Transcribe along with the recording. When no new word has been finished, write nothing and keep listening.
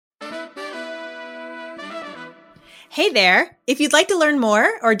Hey there. If you'd like to learn more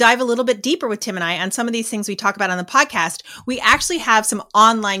or dive a little bit deeper with Tim and I on some of these things we talk about on the podcast, we actually have some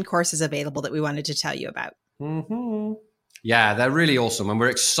online courses available that we wanted to tell you about. Mm-hmm. Yeah, they're really awesome. And we're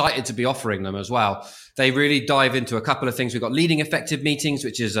excited to be offering them as well. They really dive into a couple of things. We've got Leading Effective Meetings,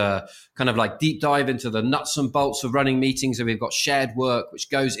 which is a kind of like deep dive into the nuts and bolts of running meetings. And we've got Shared Work, which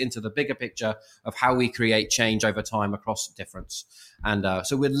goes into the bigger picture of how we create change over time across difference. And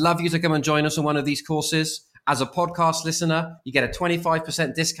so we'd love you to come and join us on one of these courses. As a podcast listener, you get a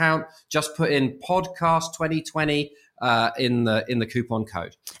 25% discount. Just put in podcast 2020 in the coupon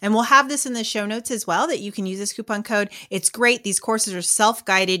code. And we'll have this in the show notes as well, that you can use this coupon code. It's great. These courses are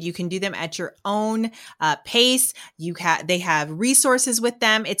self-guided. You can do them at your own pace. They have resources with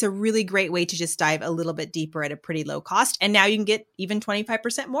them. It's a really great way to just dive a little bit deeper at a pretty low cost. And now you can get even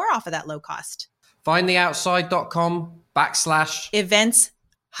 25% more off of that low cost.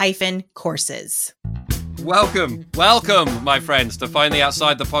 findtheoutside.com/events-courses. Welcome, my friends, to Find the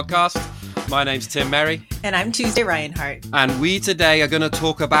Outside, the podcast. My name's Tim Merry. And I'm Tuesday Reinhardt. And we today are going to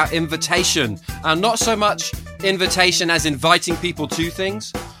talk about invitation. And not so much invitation as inviting people to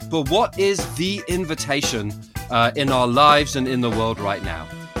things, but what is the invitation in our lives and in the world right now?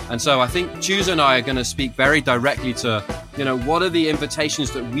 And so I think Tues and I are going to speak very directly to, what are the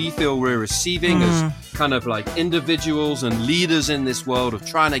invitations that we feel we're receiving as kind of like individuals and leaders in this world of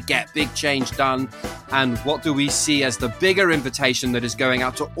trying to get big change done? And what do we see as the bigger invitation that is going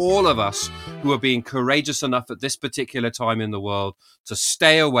out to all of us who are being courageous enough at this particular time in the world to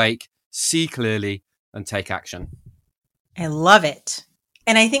stay awake, see clearly, and take action? I love it.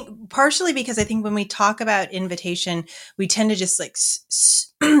 And I think partially because I think when we talk about invitation, we tend to just like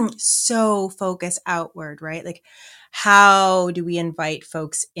so focus outward, right? Like, how do we invite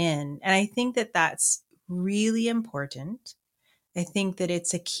folks in? And I think that that's really important. I think that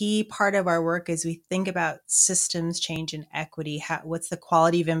it's a key part of our work as we think about systems change and equity. What's the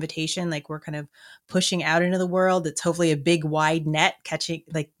quality of invitation? Like, we're kind of pushing out into the world. It's hopefully a big wide net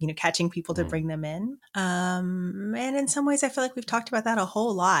catching people to bring them in. And in some ways, I feel like we've talked about that a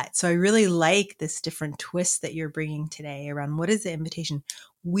whole lot. So I really like this different twist that you're bringing today around what is the invitation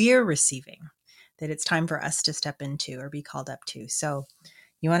we're receiving that it's time for us to step into or be called up to. So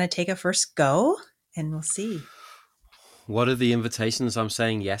you want to take a first go and we'll see. What are the invitations I'm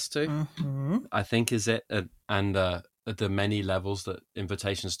saying yes to? Mm-hmm. I think is it, and the many levels that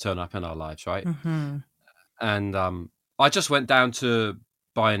invitations turn up in our lives, right? Mm-hmm. And I just went down to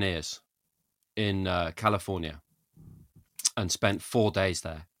Bioneers in California and spent 4 days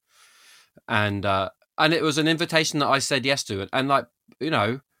there, and it was an invitation that I said yes to, and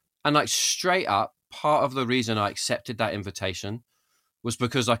straight up, part of the reason I accepted that invitation was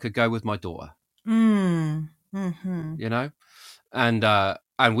because I could go with my daughter. Mm-hmm. And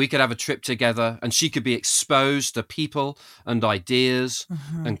we could have a trip together and she could be exposed to people and ideas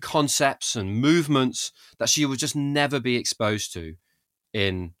and concepts and movements that she would just never be exposed to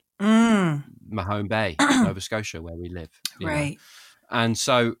in Mahone Bay, Nova Scotia, where we live. Right. And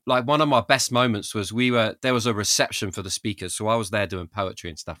so like one of my best moments was there was a reception for the speakers. So I was there doing poetry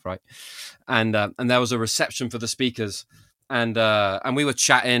and stuff. Right. And there was a reception for the speakers and we were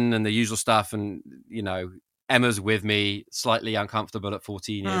chatting and the usual stuff. And, Emma's with me, slightly uncomfortable at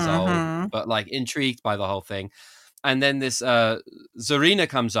 14 years old, but like intrigued by the whole thing. And then this Zarina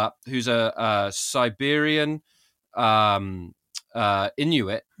comes up, who's a Siberian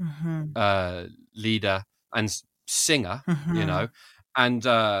Inuit leader and singer, and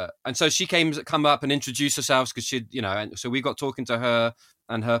so she come up and introduced herself because she, and so we got talking to her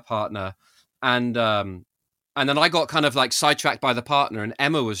and her partner, and then I got kind of like sidetracked by the partner, and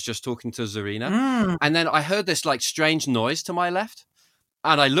Emma was just talking to Zarina. And then I heard this like strange noise to my left,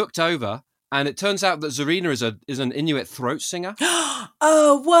 and I looked over, and it turns out that Zarina is an Inuit throat singer.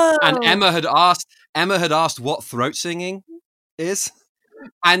 Oh, whoa! And Emma had asked what throat singing is,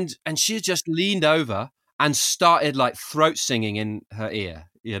 and she had just leaned over and started like throat singing in her ear,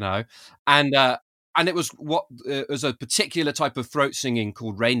 and it was a particular type of throat singing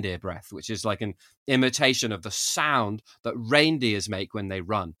called reindeer breath, which is like an imitation of the sound that reindeers make when they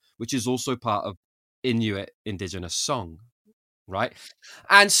run, which is also part of Inuit indigenous song, right?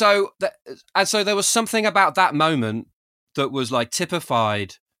 And so there was something about that moment that was like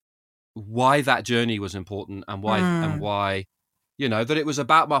typified why that journey was important and why that it was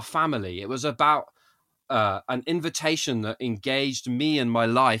about my family. It was about an invitation that engaged me and my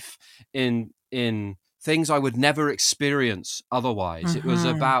life in things I would never experience otherwise. It was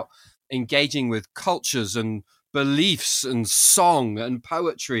about engaging with cultures and beliefs and song and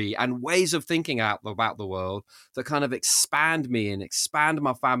poetry and ways of thinking out about the world that kind of expand me and expand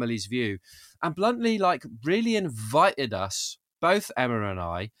my family's view, and bluntly, like, really invited us, both Emma and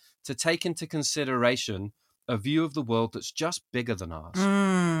I, to take into consideration a view of the world that's just bigger than ours,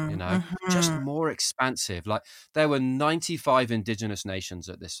 just more expansive. Like, there were 95 indigenous nations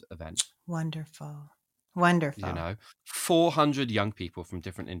at this event. Wonderful. 400 young people from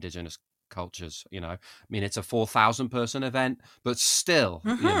different indigenous cultures. I mean, it's a 4,000 person event, but still,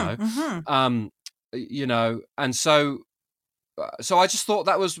 and so I just thought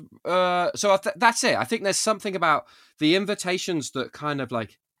that was that's it. I think there's something about the invitations that kind of,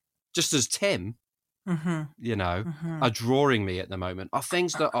 like, just as Tim, are drawing me at the moment, are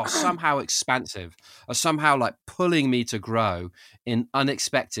things that are somehow expansive, are somehow like pulling me to grow in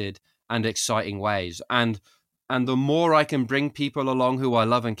unexpected and exciting ways. And the more I can bring people along who I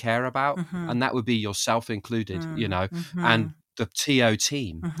love and care about, and that would be yourself included, and the TO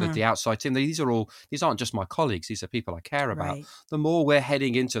team, the outside team, these aren't just my colleagues, these are people I care about. Right. The more we're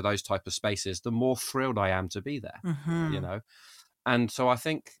heading into those type of spaces, the more thrilled I am to be there, And so I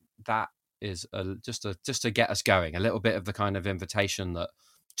think that is just to get us going, a little bit of the kind of invitation that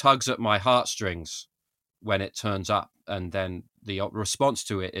tugs at my heartstrings when it turns up, and then the response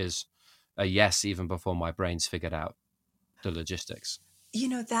to it is a yes, even before my brain's figured out the logistics.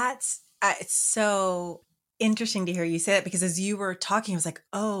 That's it's so interesting to hear you say that, because as you were talking, I was like,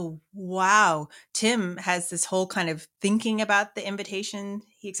 oh, wow, Tim has this whole kind of thinking about the invitation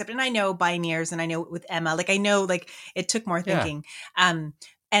he accepted. And I know Bioneers, and I know with Emma, like, I know, like, it took more thinking. Yeah.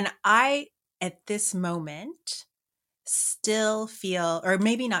 And I, at this moment, still feel, or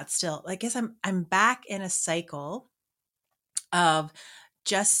maybe not still, I guess I'm back in a cycle of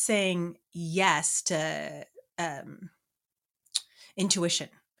just saying yes to intuition.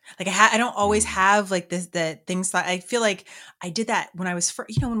 Like, I don't always have like the things that I feel like I did that when I was,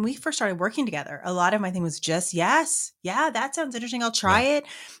 when we first started working together. A lot of my thing was just yes, yeah, that sounds interesting, I'll try it.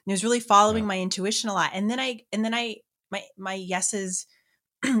 And it was really following my intuition a lot. And then my yeses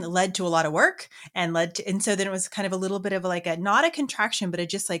led to a lot of work, and so then it was kind of a little bit of like not a contraction, but a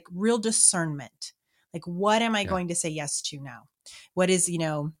just like real discernment. Like, what am I going to say yes to now? What is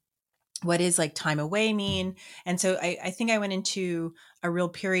like time away mean? And so I think I went into a real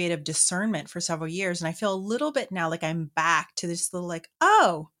period of discernment for several years. And I feel a little bit now like I'm back to this little like,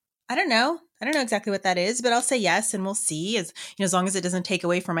 oh, I don't know exactly what that is, but I'll say yes, and we'll see, as long as it doesn't take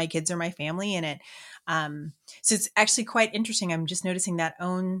away from my kids or my family in it. So it's actually quite interesting. I'm just noticing that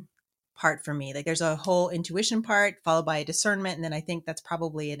own part for me. Like, there's a whole intuition part followed by a discernment. And then I think that's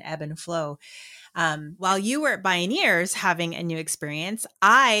probably an ebb and flow. While you were at Bioneers having a new experience,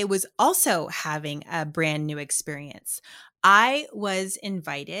 I was also having a brand new experience. I was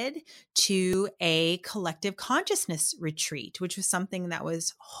invited to a collective consciousness retreat, which was something that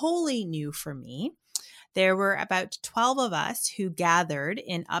was wholly new for me. There were about 12 of us who gathered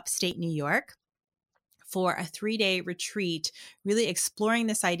in upstate New York for a 3-day retreat, really exploring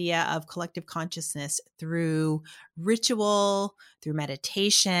this idea of collective consciousness through ritual, through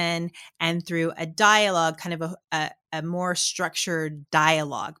meditation, and through a dialogue, kind of a more structured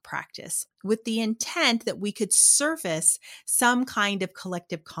dialogue practice, with the intent that we could surface some kind of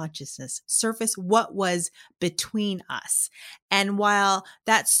collective consciousness, surface what was between us. And while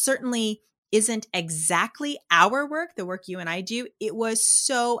that certainly isn't exactly our work, the work you and I do, it was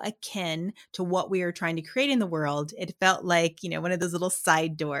so akin to what we were trying to create in the world. It felt like, one of those little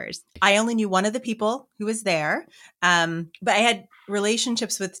side doors. I only knew one of the people who was there, but I had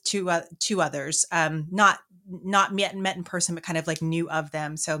relationships with two others, not met in person, but kind of like knew of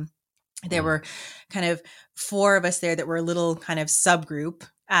them. So there were kind of 4 of us there that were a little kind of subgroup.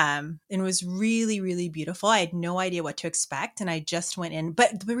 And it was really, really beautiful. I had no idea what to expect, and I just went in.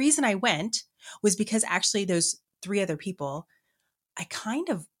 But the reason I went was because actually those 3 other people I kind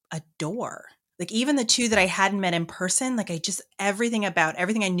of adore. Like, even the 2 that I hadn't met in person, like, everything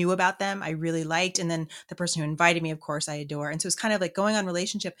I knew about them, I really liked. And then the person who invited me, of course, I adore. And so it's kind of like going on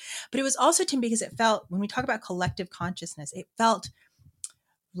relationship. But it was also, Tim, because it felt, when we talk about collective consciousness, it felt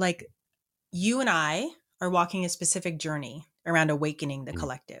like you and I are walking a specific journey around awakening the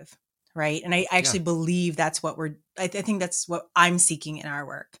collective, right? And I actually believe that's what I think that's what I'm seeking in our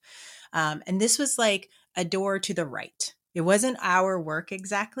work. And this was like a door to the right. It wasn't our work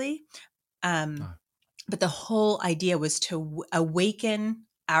exactly, but the whole idea was to awaken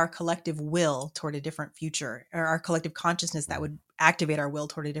our collective will toward a different future, or our collective consciousness that would activate our will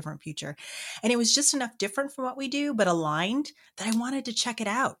toward a different future. And it was just enough different from what we do, but aligned, that I wanted to check it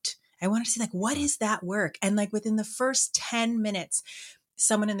out. I wanted to see, like, what is that work? And like within the first 10 minutes,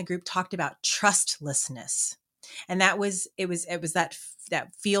 someone in the group talked about trustlessness. And it was that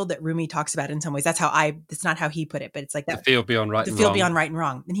field that Rumi talks about in some ways. It's not how he put it, but it's like The that field beyond right the and field wrong. beyond right and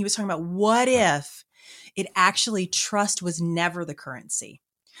wrong. And he was talking about, what if it actually, trust was never the currency?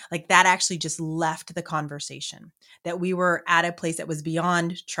 Like that actually just left the conversation, that we were at a place that was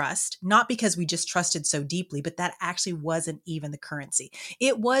beyond trust, not because we just trusted so deeply, but that actually wasn't even the currency.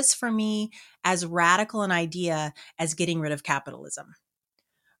 It was, for me, as radical an idea as getting rid of capitalism,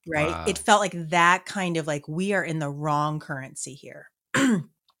 right? Wow. It felt like that kind of like, we are in the wrong currency here.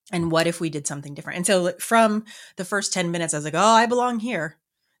 And what if we did something different? And so from the first 10 minutes, I was like, oh, I belong here.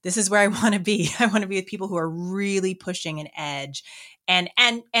 This is where I want to be. I want to be with people who are really pushing an edge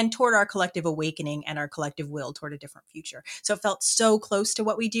and toward our collective awakening and our collective will toward a different future. So it felt so close to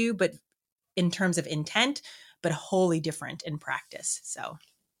what we do, but in terms of intent, but wholly different in practice. So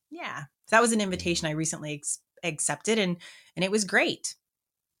yeah, that was an invitation I recently accepted, and it was great.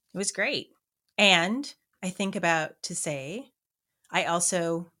 It was great. And I think about to say, I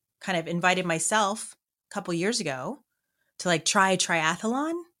also kind of invited myself a couple years ago to like try a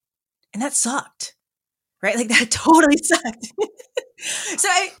triathlon, and that sucked, right? Like that totally sucked.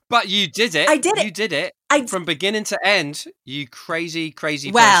 But you did it. I did it. You did it from beginning to end. You crazy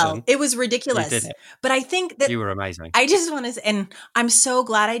person. Well, it was You ridiculous. did it. But I think that You were amazing. I just want to, and I'm so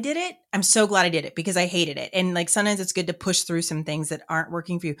glad I did it. I'm so glad I did it because I hated it. And like sometimes it's good to push through some things that aren't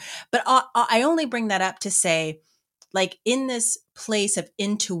working for you. But I only bring that up to say, like in this place of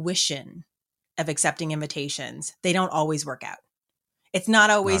intuition of accepting invitations, they don't always work out. It's not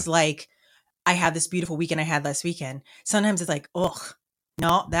always like, I had this beautiful weekend I had last weekend. Sometimes it's like, oh,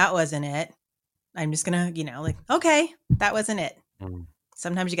 no, that wasn't it. I'm just going to, like, okay, that wasn't it.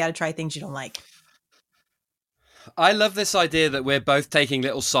 Sometimes you got to try things you don't like. I love this idea that we're both taking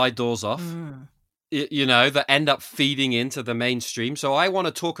little side doors off, that end up feeding into the mainstream. So I want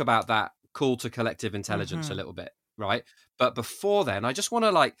to talk about that call to collective intelligence a little bit, right? But before then, I just want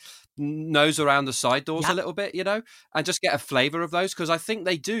to like nose around the side doors a little bit, and just get a flavor of those, because I think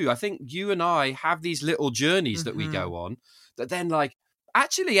they do. I think you and I have these little journeys that we go on that then like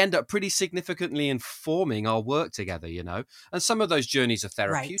actually end up pretty significantly informing our work together, and some of those journeys are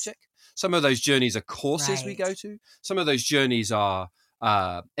therapeutic. Right. Some of those journeys are courses we go to. Some of those journeys are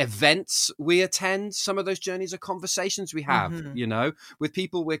events we attend. Some of those journeys are conversations we have, with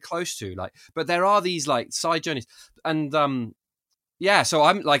people we're close to. But there are these like side journeys, and so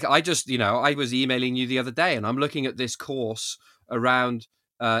I'm like, I just, I was emailing you the other day, and I'm looking at this course around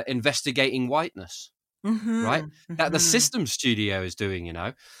investigating whiteness, right? That the System Studio is doing,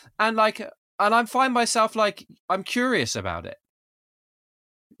 and I find myself like, I'm curious about it,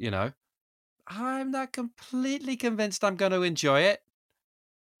 I'm not completely convinced I'm going to enjoy it,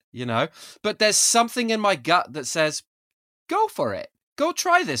 but there's something in my gut that says, go for it. Go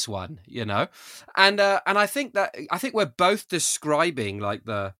try this one, and I think we're both describing like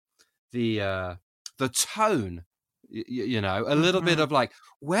the tone, a little bit of like,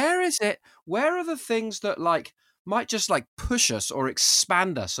 where is it? Where are the things that like might just like push us or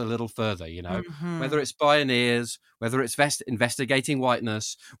expand us a little further, whether it's Pioneers, whether it's investigating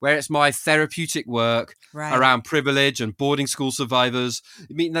whiteness, where it's my therapeutic work around privilege and boarding school survivors. I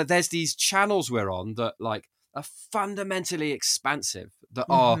mean, there's these channels we're on that like are fundamentally expansive, that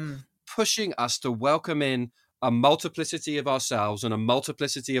are pushing us to welcome in a multiplicity of ourselves and a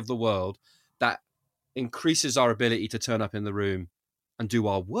multiplicity of the world that increases our ability to turn up in the room and do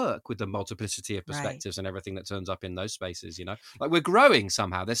our work with the multiplicity of perspectives and everything that turns up in those spaces, like we're growing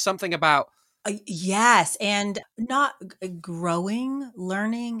somehow. There's something about yes, and not growing,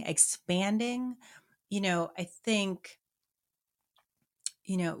 learning, expanding. I think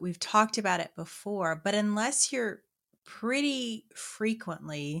we've talked about it before, but unless you're pretty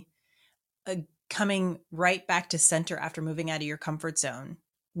frequently coming right back to center after moving out of your comfort zone,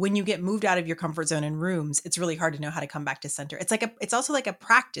 when you get moved out of your comfort zone in rooms, it's really hard to know how to come back to center. It's also like a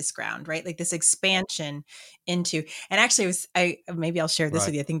practice ground, right? Like this expansion into, and actually maybe I'll share this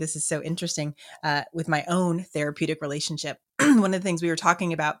with you. I think this is so interesting with my own therapeutic relationship. One of the things we were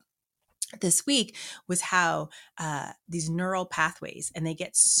talking about this week was how these neural pathways, and they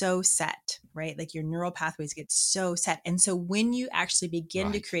get so set, right? Like your neural pathways get so set. And so when you actually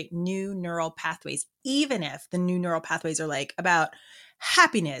begin to create new neural pathways, even if the new neural pathways are like about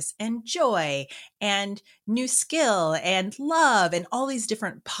happiness and joy and new skill and love and all these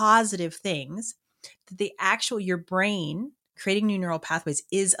different positive things, your brain creating new neural pathways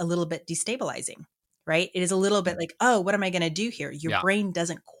is a little bit destabilizing. Right? It is a little bit like, oh, what am I going to do here? Your brain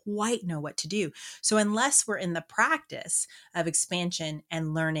doesn't quite know what to do. So unless we're in the practice of expansion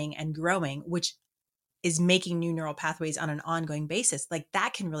and learning and growing, which is making new neural pathways on an ongoing basis, like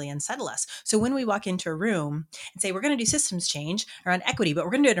that can really unsettle us. So when we walk into a room and say, we're going to do systems change around equity, but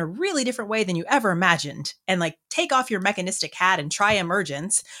we're going to do it in a really different way than you ever imagined, and like take off your mechanistic hat and try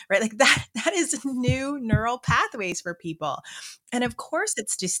emergence, right? Like that is new neural pathways for people. And of course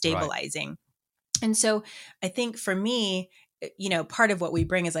it's destabilizing. Right. And so I think for me, part of what we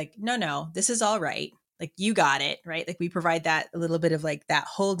bring is like, no, this is all right. Like, you got it, right? Like, we provide that a little bit of like that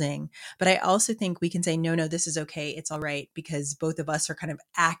holding. But I also think we can say, no, this is okay. It's all right, because both of us are kind of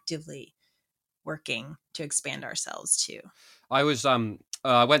actively working to expand ourselves too. I was,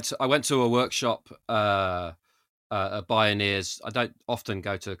 I went to a workshop at Bioneers. I don't often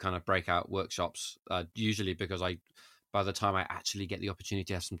go to kind of breakout workshops, usually because by the time I actually get the opportunity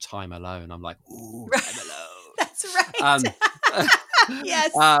to have some time alone, I'm like, ooh, time alone. That's right.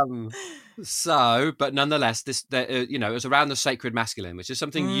 Yes. But nonetheless, it was around the sacred masculine, which is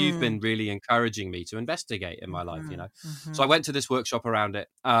something you've been really encouraging me to investigate in my life, So I went to this workshop around it,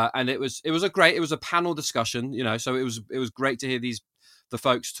 and it was a panel discussion, so it was great to hear the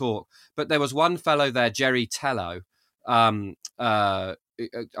folks talk. But there was one fellow there, Jerry Tello, a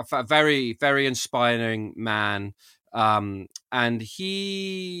very, very inspiring man. And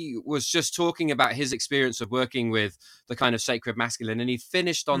he was just talking about his experience of working with the kind of sacred masculine. And he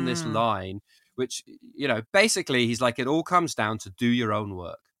finished on this line, which, basically he's like, it all comes down to do your own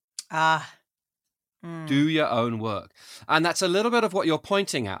work. Do your own work. And that's a little bit of what you're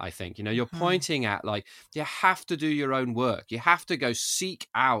pointing at, I think. You're pointing at, like, you have to do your own work. You have to go seek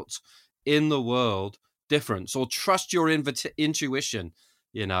out in the world difference, or trust your intuition,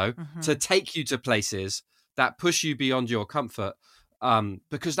 to take you to places that push you beyond your comfort,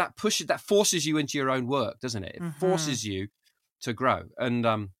 because that forces you into your own work, doesn't it? It forces you to grow.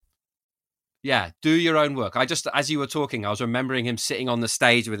 And do your own work. As you were talking, I was remembering him sitting on the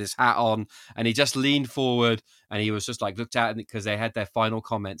stage with his hat on, and he just leaned forward and he was just like, looked at it because they had their final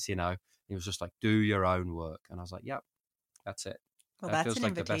comments, he was just like, do your own work. And I was like, yep, that's it. Well, that that's an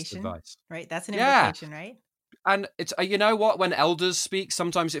like invitation, the best advice. Right? That's an invitation, right? And it's, you know what, when elders speak,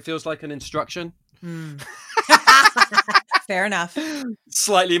 sometimes it feels like an instruction. Fair enough.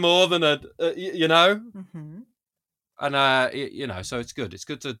 Slightly more than and so it's good. It's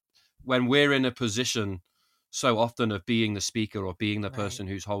good to, when we're in a position so often of being the speaker or being the person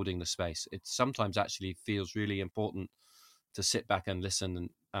who's holding the space, it sometimes actually feels really important to sit back and listen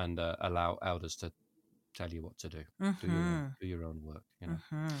and allow elders to tell you what to do. Do your own work.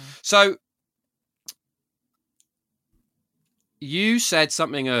 So you said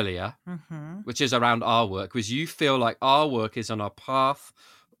something earlier, which is around our work, was you feel like our work is on a path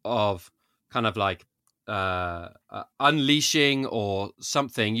of kind of like unleashing or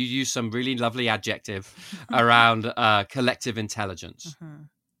something. You use some really lovely adjective around collective intelligence,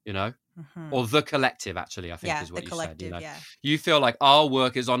 or the collective, actually, I think is what you said. You feel like our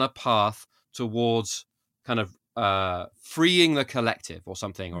work is on a path towards kind of freeing the collective or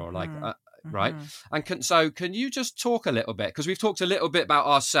something, or like right? And can you just talk a little bit, because we've talked a little bit about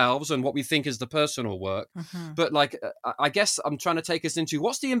ourselves and what we think is the personal work, but like I guess I'm trying to take us into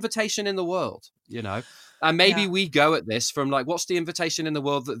what's the invitation in the world, and maybe we go at this from like, what's the invitation in the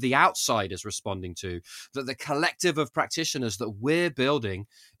world that the outside is responding to, that the collective of practitioners that we're building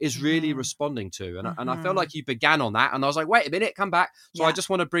is really responding to. And I felt like you began on that, and I was like, wait a minute, come back. So I just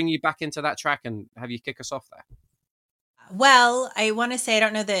want to bring you back into that track and have you kick us off there. Well, I want to say, I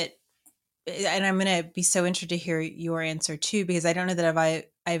don't know that, and I'm going to be so interested to hear your answer too, because I don't know that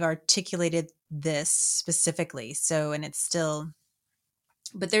I've articulated this specifically. So, and it's still,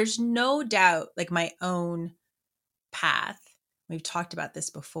 but there's no doubt, like my own path. We've talked about this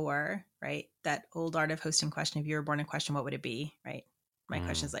before, right? That old art of hosting question. If you were born in question, what would it be? Right. My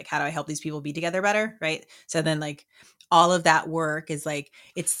question is like, how do I help these people be together better? Right. So then like all of that work is like,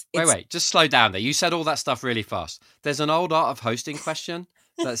 it's wait, just slow down there. You said all that stuff really fast. There's an old art of hosting question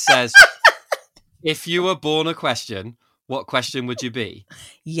that says, if you were born a question, what question would you be?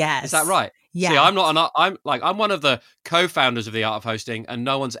 Yes. Is that right? Yeah. See, I'm one of the co-founders of the Art of Hosting, and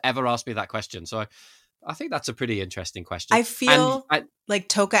no one's ever asked me that question. So I think that's a pretty interesting question. I feel like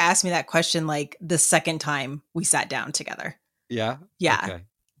Toka asked me that question like the second time we sat down together. Yeah. Yeah.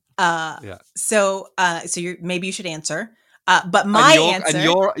 Okay. So maybe you should answer. But my answer, and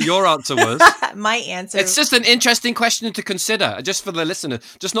your answer was my answer. It's just an interesting question to consider, just for the listener,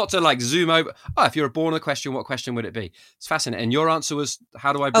 just not to like zoom over. Oh, if you were born a question, what question would it be? It's fascinating. And your answer was,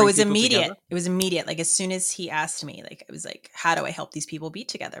 how do I bring it was people immediate. together? It was immediate. Like as soon as he asked me, like it was like, how do I help these people be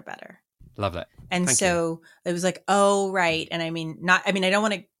together better? Love it. And Thank you. It was like, oh, right. And I don't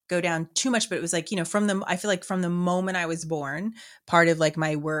want to go down too much, but it was like, I feel like from the moment I was born, part of like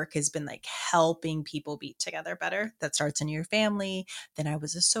my work has been like helping people be together better. That starts in your family. Then I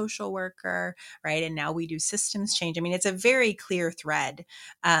was a social worker, right? And now we do systems change. I mean, it's a very clear thread.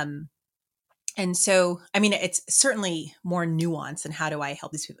 And so, I mean, it's certainly more nuanced than how do I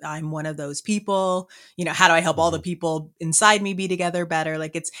help these people? I'm one of those people, how do I help all the people inside me be together better?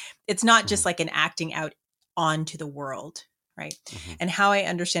 Like it's not just like an acting out onto the world, right? And how I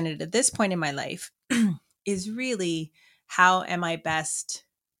understand it at this point in my life is really how am I best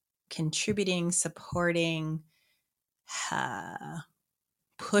contributing, supporting,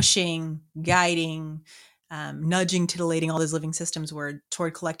 pushing, guiding, nudging, titillating, all those living systems word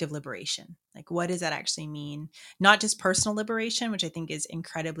toward collective liberation. Like, what does that actually mean? Not just personal liberation, which I think is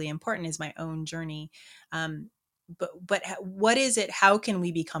incredibly important, is my own journey. But what is it? How can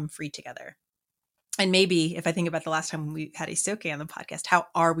we become free together? And maybe if I think about the last time we had Isoke on the podcast, how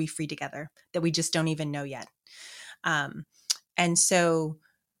are we free together that we just don't even know yet? And so,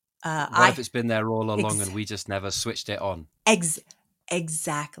 what if it's been there all along and we just never switched it on?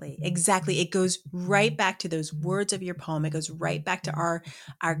 Exactly. It goes right back to those words of your poem. It goes right back to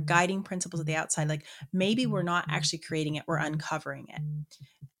our guiding principles at the outside. Like maybe we're not actually creating it, we're uncovering it.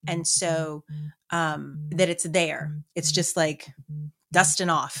 And so that it's there. It's just like dusting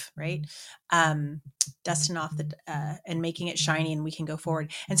off, right? Dusting off and making it shiny, and we can go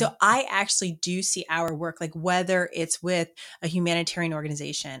forward. And so I actually do see our work, like whether it's with a humanitarian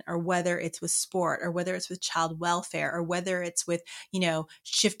organization or whether it's with sport or whether it's with child welfare or whether it's with,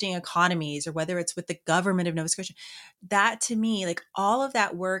 shifting economies or whether it's with the government of Nova Scotia, that to me, like all of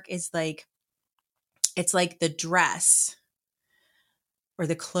that work is like, it's like the dress or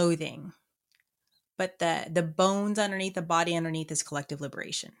the clothing, but the bones underneath, the body underneath is collective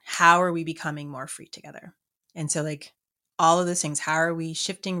liberation. How are we becoming more free together? And so like all of those things, how are we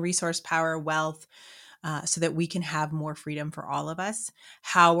shifting resource, power, wealth, so that we can have more freedom for all of us?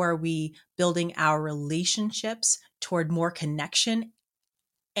 How are we building our relationships toward more connection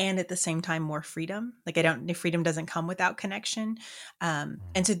and at the same time more freedom? Like freedom doesn't come without connection. And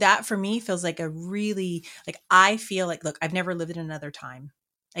so that for me feels like a really, like, I feel like, look, I've never lived in another time.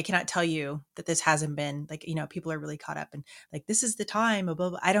 I cannot tell you that this hasn't been like, people are really caught up and like, this is the time, blah, blah,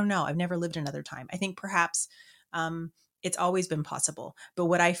 blah. I don't know. I've never lived another time. I think perhaps it's always been possible. But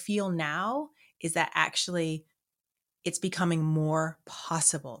what I feel now is that actually it's becoming more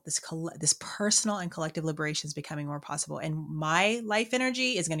possible. This personal and collective liberation is becoming more possible. And my life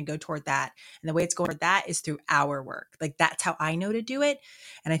energy is going to go toward that. And the way it's going toward that is through our work. Like that's how I know to do it.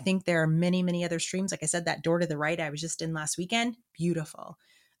 And I think there are many, many other streams. Like I said, that Door to the Right I was just in last weekend, beautiful.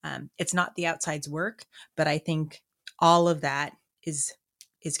 It's not the outside's work, but I think all of that is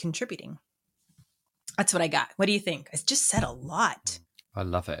contributing. That's what I got. What do you think? I just said a lot. I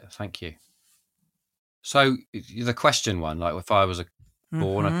love it. Thank you. So the question one, like if I was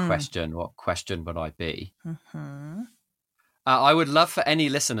born a question, what question would I be? I would love for any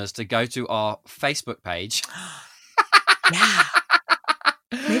listeners to go to our Facebook page. Yeah.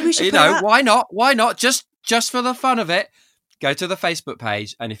 Maybe we should why not? Why not? Just for the fun of it. Go to the Facebook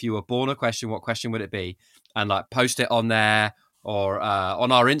page, and if you were born a question, what question would it be? And like post it on there or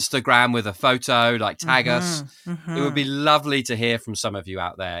on our Instagram with a photo, like tag us. It would be lovely to hear from some of you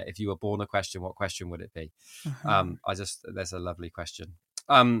out there. If you were born a question, what question would it be? There's a lovely question.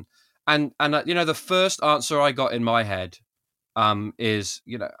 And the first answer I got in my head is,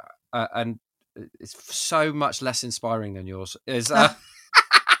 and it's so much less inspiring than yours, is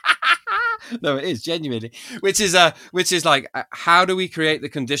no, it is genuinely, which is like, how do we create the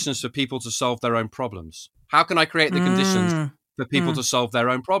conditions for people to solve their own problems? How can I create the conditions for people to solve their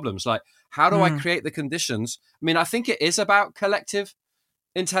own problems? Like, how do I create the conditions? I mean, I think it is about collective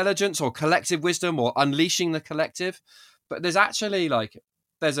intelligence or collective wisdom or unleashing the collective, but there's actually like,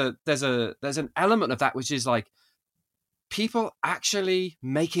 there's an element of that, which is like people actually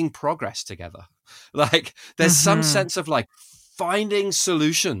making progress together. Like there's some sense of like finding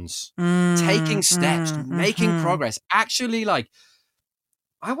solutions, taking steps, making progress. Actually, like,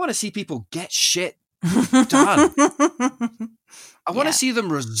 I want to see people get shit done. I want to see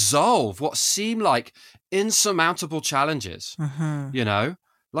them resolve what seem like insurmountable challenges.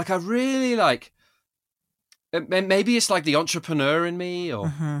 Like I really like, maybe it's like the entrepreneur in me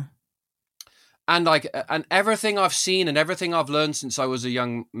or, and everything I've seen and everything I've learned since I was a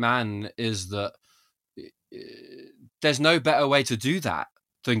young man is that there's no better way to do that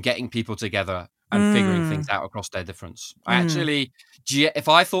than getting people together and figuring things out across their difference. Actually, if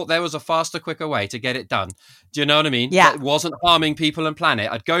I thought there was a faster, quicker way to get it done, do you know what I mean? Yeah. That wasn't harming people and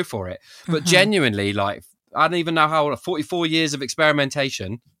planet, I'd go for it. But genuinely, like, I don't even know how 44 years of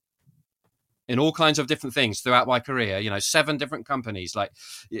experimentation, in all kinds of different things throughout my career, 7 different companies. Like,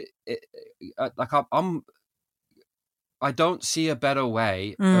 I don't see a better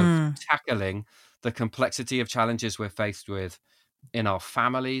way of tackling the complexity of challenges we're faced with in our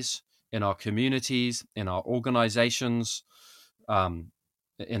families, in our communities, in our organizations,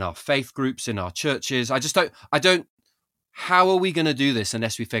 in our faith groups, in our churches. How are we going to do this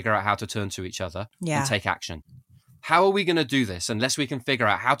unless we figure out how to turn to each other and take action? How are we going to do this unless we can figure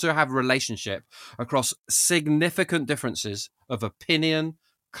out how to have a relationship across significant differences of opinion,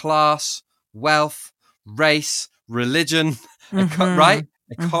 class, wealth, race, religion, right?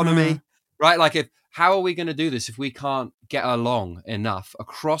 Economy, right? Like, how are we going to do this if we can't get along enough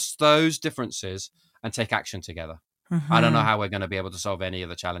across those differences and take action together? I don't know how we're going to be able to solve any of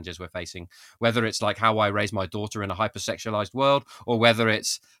the challenges we're facing, whether it's like how I raise my daughter in a hypersexualized world, or whether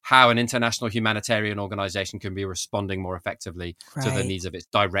it's how an international humanitarian organization can be responding more effectively to the needs of its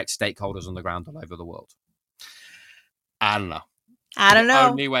direct stakeholders on the ground all over the world. I don't know.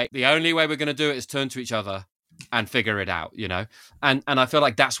 The only way we're going to do it is turn to each other and figure it out, and I feel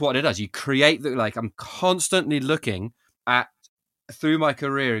like that's what it does. You create I'm constantly looking at, through my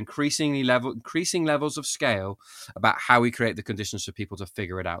career, increasing levels of scale about how we create the conditions for people to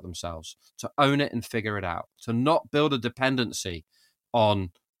figure it out themselves, to own it and figure it out, to not build a dependency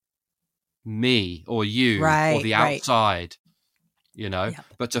on me or you or the outside,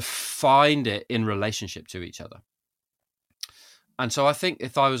 but to find it in relationship to each other. And so I think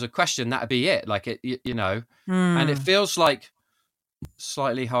if I was a question, that'd be it. Like, and it feels like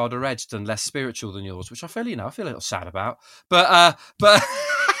slightly harder edged and less spiritual than yours, which I feel a little sad about. But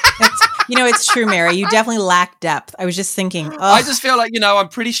it's true, Mary. You definitely lack depth. I was just thinking. I just feel like I'm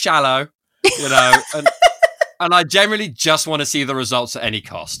pretty shallow, and I generally just want to see the results at any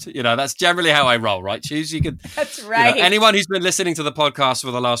cost. That's generally how I roll, right? That's right. Anyone who's been listening to the podcast for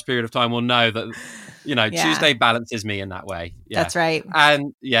the last period of time will know that. Tuesday balances me in that way. Yeah. That's right.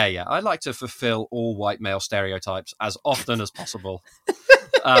 And I like to fulfill all white male stereotypes as often as possible.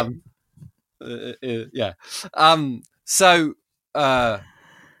 But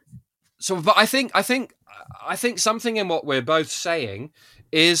I think something in what we're both saying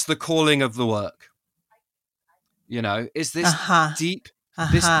is the calling of the work. Is this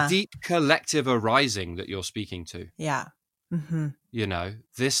this deep collective arising that you're speaking to? Yeah.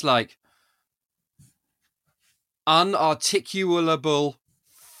 This unarticulable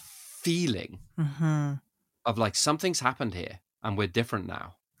feeling of like something's happened here and we're different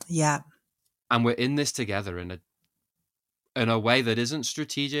now. Yeah. And we're in this together in a way that isn't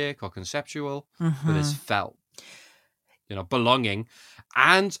strategic or conceptual, but is felt. Belonging,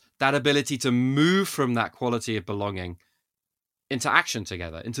 and that ability to move from that quality of belonging into action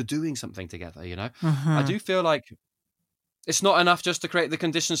together, into doing something together, I do feel like it's not enough just to create the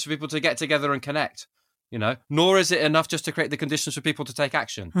conditions for people to get together and connect. Nor is it enough just to create the conditions for people to take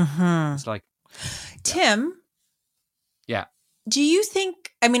action. It's like, Tim. Yeah. Do you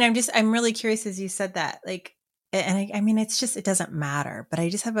think, I'm really curious as you said that, it's just, it doesn't matter, but I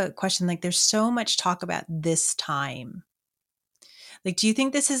just have a question. Like, there's so much talk about this time. Like, do you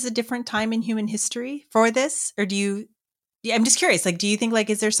think this is a different time in human history for this? Or I'm just curious, do you think,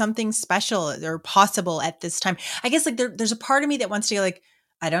 is there something special or possible at this time? I guess, there's a part of me that wants to go,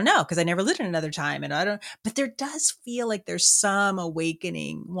 I don't know, because I never lived in another time, but there does feel like there's some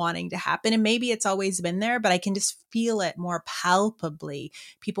awakening wanting to happen, and maybe it's always been there, but I can just feel it more palpably.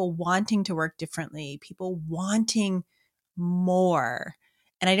 People wanting to work differently, people wanting more.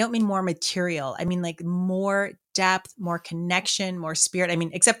 And I don't mean more material. I mean more depth, more connection, more spirit.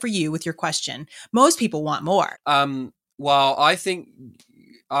 Except for you with your question. Most people want more. Well, I think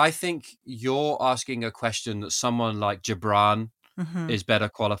you're asking a question that someone like Gibran is better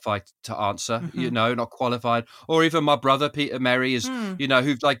qualified to answer, not qualified, or even my brother Peter Merry is,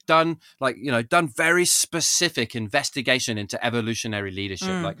 who've done very specific investigation into evolutionary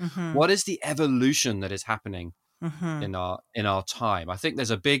leadership. What is the evolution that is happening in our time? I think there's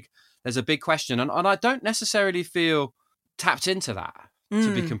a big question, and I don't necessarily feel tapped into that,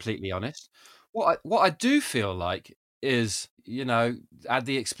 to be completely honest. What I do feel like is, add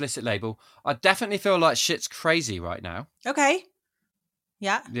the explicit label, I definitely feel like shit's crazy right now. Okay.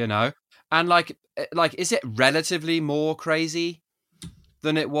 Yeah. And is it relatively more crazy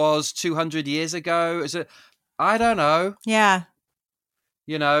than it was 200 years ago? Is it? I don't know. Yeah.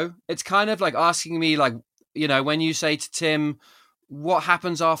 It's kind of like asking me, when you say to Tim, what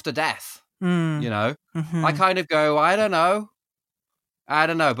happens after death? I kind of go, I don't know,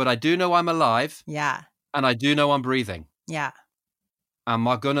 but I do know I'm alive. Yeah. And I do know I'm breathing. Yeah. And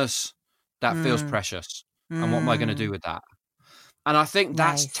my goodness, that feels precious. And what am I going to do with that? And I think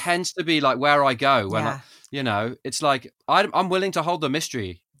that Nice. tends to be like where I go when Yeah. it's like I'm willing to hold the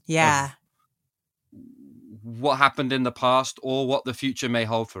mystery Yeah. what happened in the past or what the future may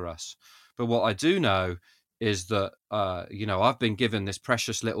hold for us. But what I do know is that, I've been given this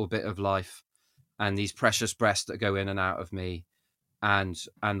precious little bit of life and these precious breaths that go in and out of me. And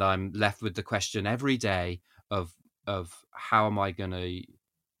I'm left with the question every day of how am I going to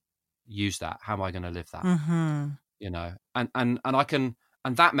use that? How am I going to live that? Mm-hmm. And I can,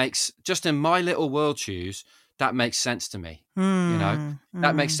 and that makes, just in my little world shoes, that makes sense to me.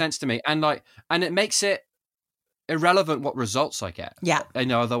 That makes sense to me. And it makes it irrelevant what results I get. Yeah.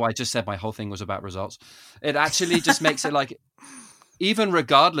 Although I just said my whole thing was about results, it actually just makes it like, even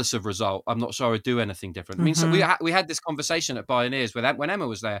regardless of result, I'm not sure I would do anything different. I mean, so we had this conversation at Pioneers when Emma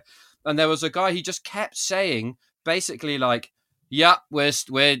was there, and there was a guy who just kept saying basically like, "Yeah, we're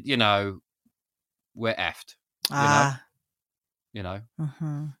effed."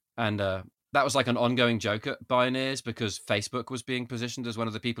 Mm-hmm. And that was like an ongoing joke at Pioneers because Facebook was being positioned as one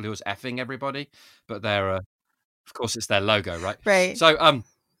of the people who was effing everybody, but they're of course it's their logo, right? Right. So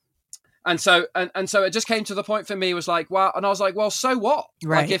And so it just came to the point for me was like, wow. And I was like, well, so what?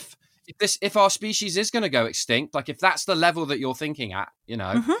 Right. Like if our species is going to go extinct, like if that's the level that you're thinking at,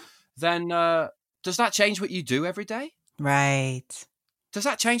 then does that change what you do every day? Right. Does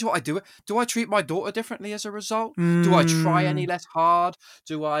that change what I do? Do I treat my daughter differently as a result? Do I try any less hard?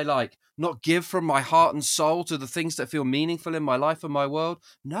 Do I like not give from my heart and soul to the things that feel meaningful in my life and my world?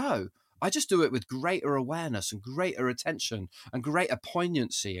 No. I just do it with greater awareness and greater attention and greater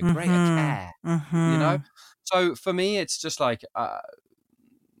poignancy and greater care, So for me, it's just like, I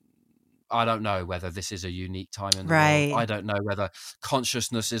don't know whether this is a unique time in the world. I don't know whether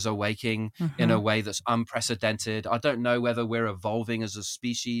consciousness is awaking in a way that's unprecedented. I don't know whether we're evolving as a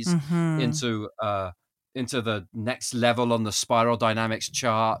species into the next level on the spiral dynamics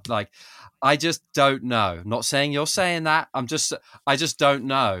chart. Like, I just don't know. Not saying you're saying that. I just don't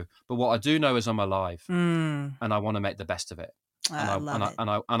know. But what I do know is I'm alive and I want to make the best of it. I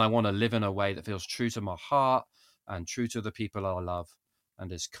want to live in a way that feels true to my heart and true to the people I love and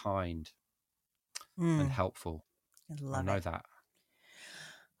is kind and helpful. I know that.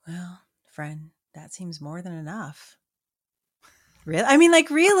 Well, friend, that seems more than enough. Really? I mean, like,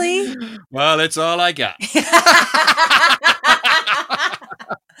 really? Well, it's all I got.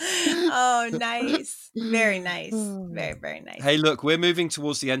 Oh, nice. Very nice. Very, very nice. Hey, look, we're moving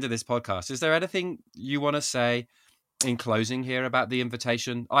towards the end of this podcast. Is there anything you want to say in closing here about the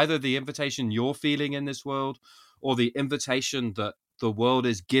invitation, either the invitation you're feeling in this world or the invitation that the world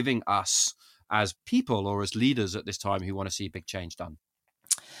is giving us as people or as leaders at this time who want to see big change done?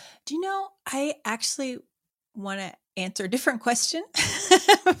 Do you know, I actually want to answer a different question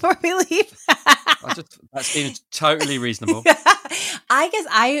before we leave. That seems totally reasonable. I guess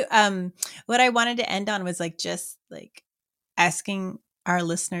what I wanted to end on was like just like asking our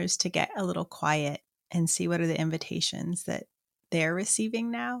listeners to get a little quiet and see what are the invitations that they're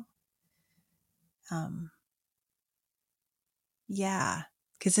receiving now. Yeah,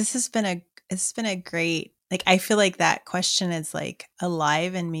 because it's been a great, like, I feel like that question is like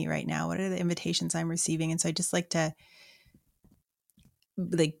alive in me right now. What are the invitations I'm receiving? And so I just like to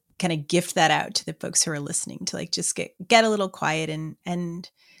like kind of gift that out to the folks who are listening to like just get a little quiet and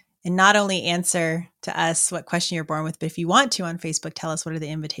not only answer to us what question you're born with, but if you want to on Facebook, tell us what are the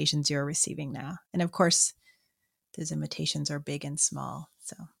invitations you're receiving now. And of course, those invitations are big and small.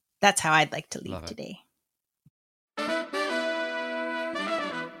 So that's how I'd like to leave today.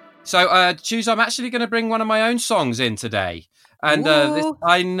 So, Choose, I'm actually going to bring one of my own songs in today. And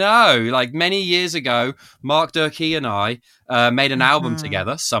I know, like many years ago, Mark Durkee and I made an album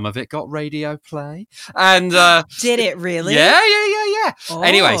together. Some of it got radio play. And did it really? Yeah. Oh.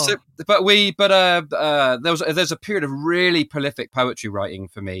 Anyway, there's a period of really prolific poetry writing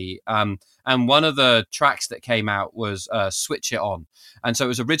for me. And one of the tracks that came out was Switch It On. And so it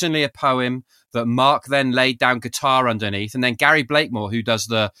was originally a poem that Mark then laid down guitar underneath. And then Gary Blakemore, who does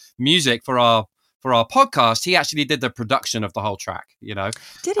the music for our podcast, he actually did the production of the whole track, Did he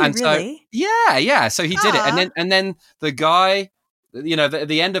and really? So, yeah. So he did it. And then the guy, at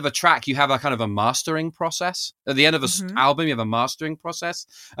the end of a track, you have a kind of a mastering process. At the end of an album, you have a mastering process.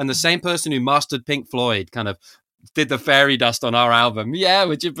 And the same person who mastered Pink Floyd kind of did the fairy dust on our album. Yeah,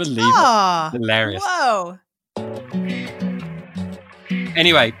 would you believe it? Hilarious. Whoa.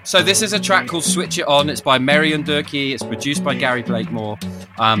 Anyway, so this is a track called Switch It On. It's by Marion Durkee. It's produced by Gary Blakemore.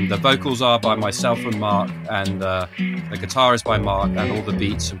 The vocals are by myself and Mark, and the guitar is by Mark, and all the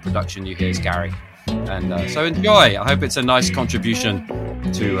beats and production you hear is Gary. And so enjoy. I hope it's a nice contribution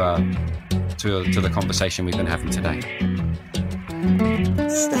to the conversation we've been having today.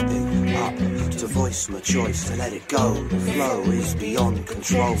 Stepping up to voice my choice, to let it go. The flow is beyond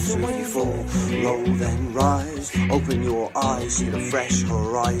control. So if you fall, roll then rise. Open your eyes, see the fresh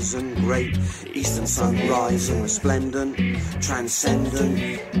horizon. Great eastern sunrise and resplendent, transcendent.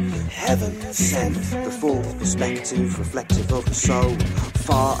 Heaven sent, the full perspective, reflective of the soul.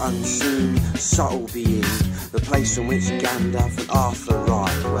 Far unseen, subtle being, the place from which Gandalf and Arthur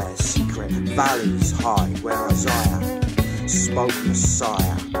ride, where secret valleys hide, where Isaiah spoke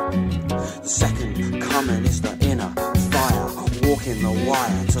Messiah. The second coming is the inner fire, walking the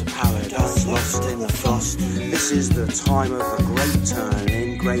wire to paradise, lost in the frost. This is the time of the great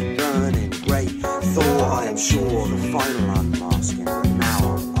turning, great burning, great thaw. I am sure the final unmasking.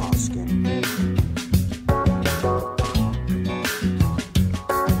 Now I'm asking,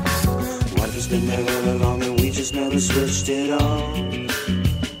 what if it's been there all along and we just never switched it on?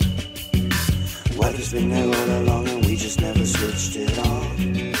 What if it's been there all along and we just never switched it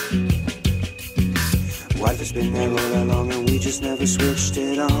on? What if it's been there all along and we just never switched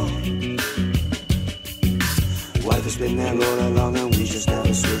it on? What if it's been there all along and we just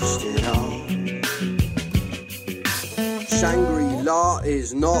never switched it on? Shangri-La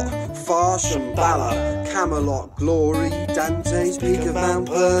is not far, Shambhala, Camelot glory, Dante's peak of Mount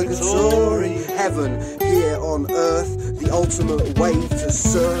Purgatory. Heaven here on earth, the ultimate way to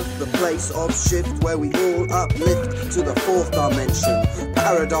serve, the place of shift where we all uplift to the fourth dimension.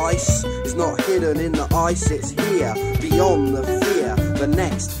 Paradise is not hidden in the ice, it's here, beyond the fear, the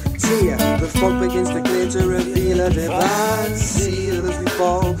next tier. The fog begins to clear to reveal a divine seal as we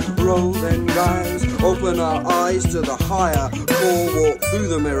fall, roll and rise. Open our eyes to the higher core, walk through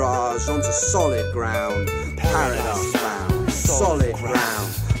the mirage onto solid ground. Paradise found, solid ground.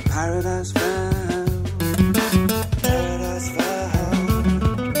 Paradise found, paradise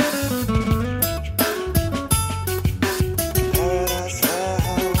found, paradise found.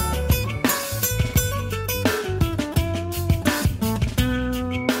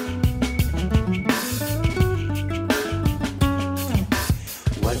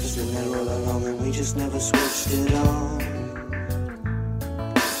 What if it's been there all along and we just never switched it on?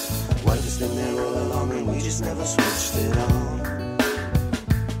 What if it's been there all along and we just never switched it on?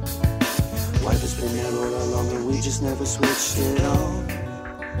 What if it's been there all along and we just never switched it on?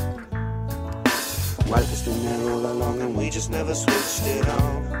 What if it's been there all along and we just never switched it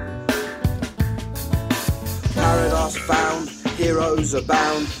on? Paradise found, heroes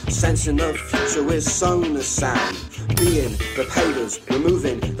abound, sensing the future with sonar sound. Being the pavers,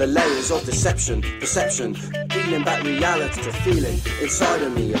 removing the layers of deception, perception, peeling back reality to feeling inside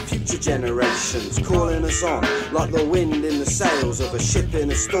of me of future generations, calling us on like the wind in the sails of a ship in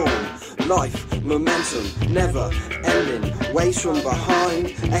a storm. Life, momentum, never ending, waves from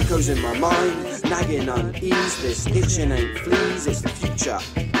behind, echoes in my mind, nagging unease, this itching ain't fleas, it's the future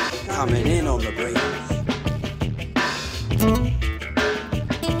coming in on the breeze.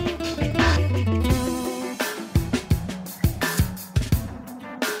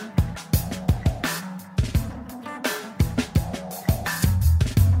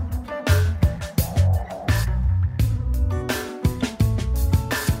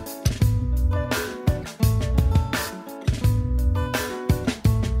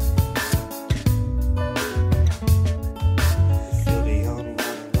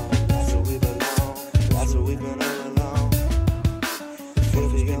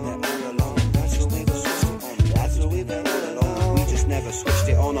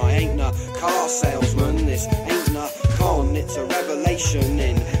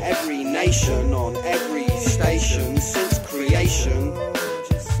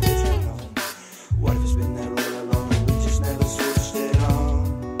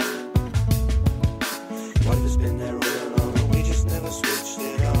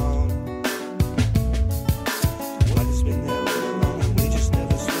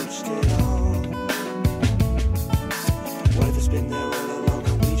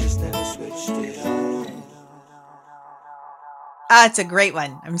 It's a great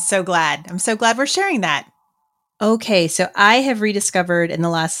one. I'm so glad. I'm so glad we're sharing that. Okay, so I have rediscovered in the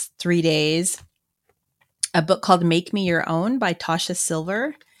last 3 days a book called Make Me Your Own by Tasha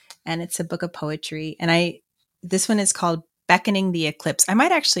Silver, and it's a book of poetry. And this one is called Beckoning the Eclipse. I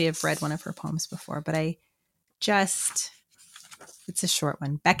might actually have read one of her poems before, but it's a short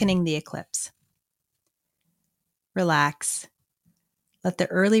one. Beckoning the Eclipse. Relax. Let the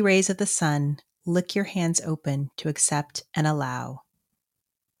early rays of the sun lick your hands open to accept and allow.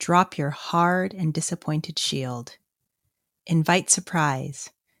 Drop your hard and disappointed shield. Invite surprise.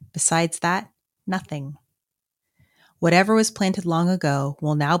 Besides that, nothing. Whatever was planted long ago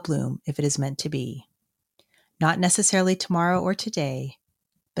will now bloom if it is meant to be. not necessarily tomorrow or today,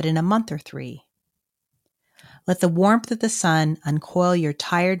 but in a month or 3. Let the warmth of the sun uncoil your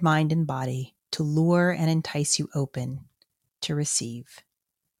tired mind and body to lure and entice you open to receive.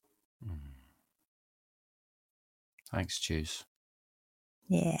 Thanks, Juice.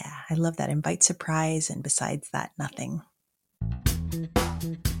 Yeah, I love that. Invite surprise, and besides that, nothing.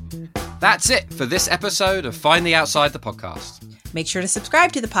 That's it for this episode of Find the Outside, the podcast. Make sure to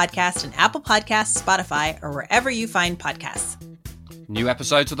subscribe to the podcast on Apple Podcasts, Spotify, or wherever you find podcasts. New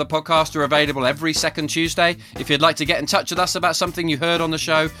episodes of the podcast are available every second Tuesday. If you'd like to get in touch with us about something you heard on the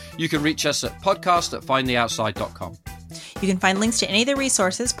show, you can reach us at podcast@findtheoutside.com. You can find links to any of the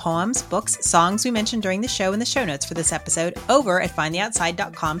resources, poems, books, songs we mentioned during the show in the show notes for this episode over at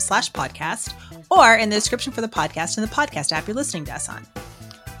findtheoutside.com/podcast or in the description for the podcast in the podcast app you're listening to us on.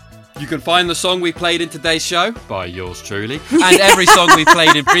 You can find the song we played in today's show, by yours truly, and every song we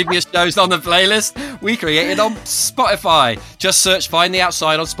played in previous shows on the playlist we created on Spotify. Just search Find the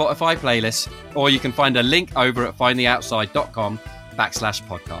Outside on Spotify playlists, or you can find a link over at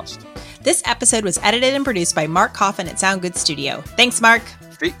findtheoutside.com/podcast. This episode was edited and produced by Mark Coffin at Sound Good Studio. Thanks, Mark.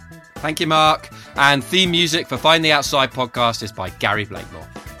 Thank you, Mark. And theme music for Find the Outside podcast is by Gary Blakemore.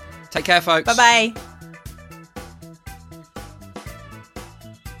 Take care, folks. Bye-bye.